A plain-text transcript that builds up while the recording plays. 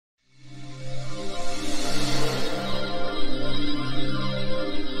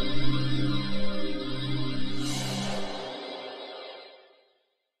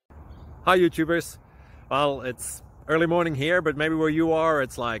Hi YouTubers. Well, it's early morning here, but maybe where you are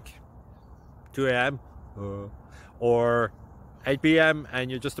it's like 2 a.m. or 8 p.m. and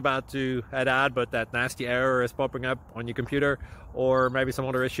you're just about to head out, but that nasty error is popping up on your computer, or maybe some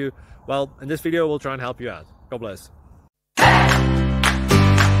other issue. Well, in this video we'll try and help you out. God bless.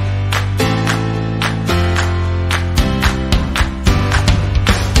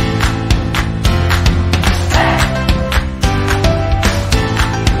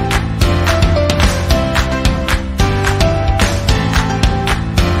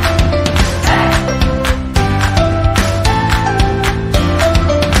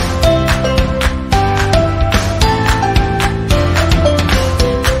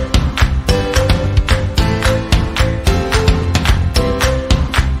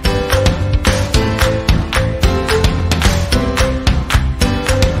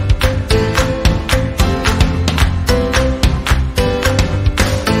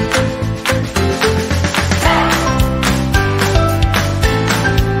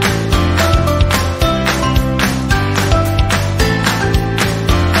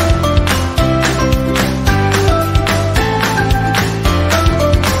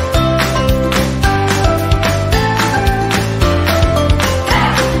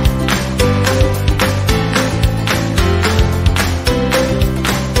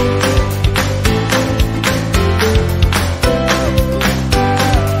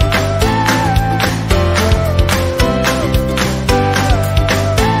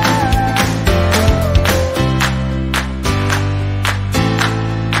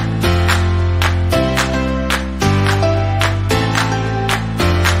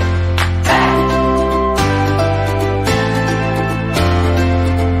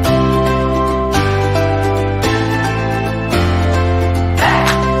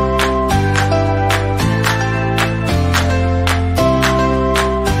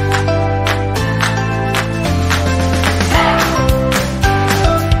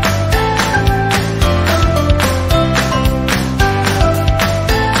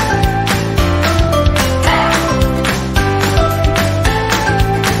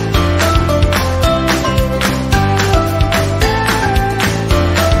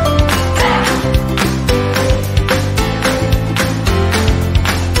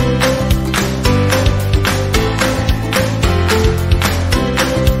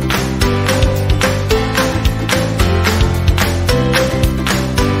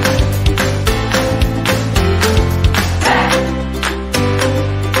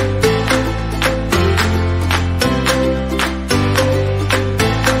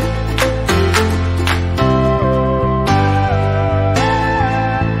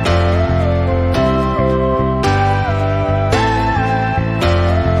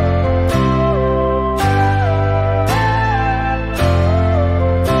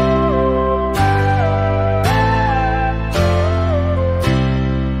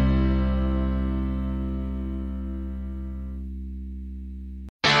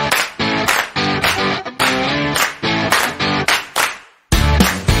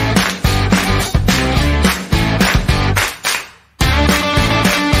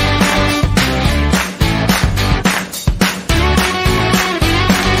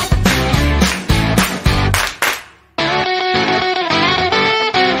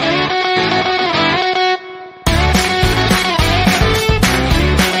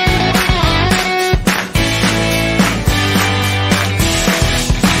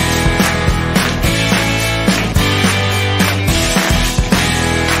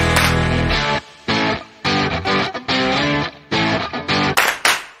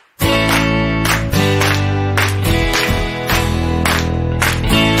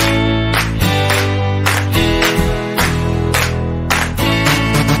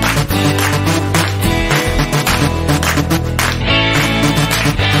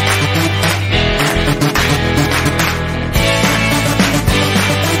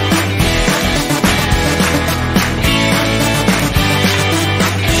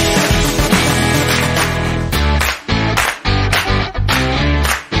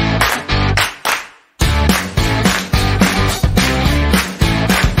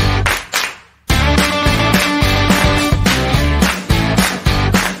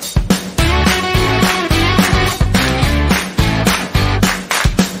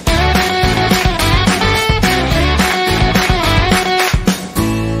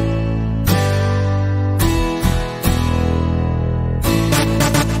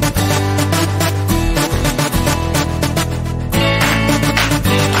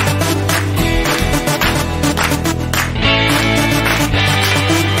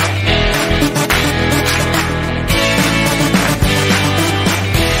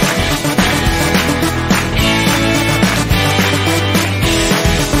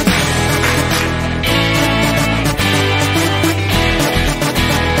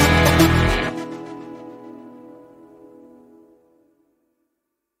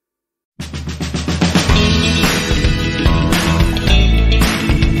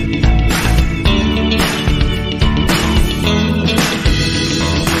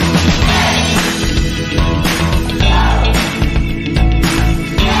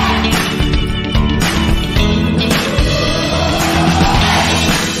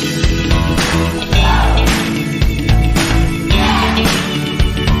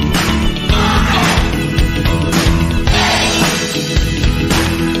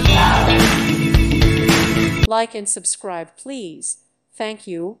 Like and subscribe, please. Thank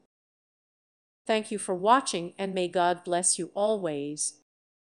you. Thank you for watching, and may God bless you always.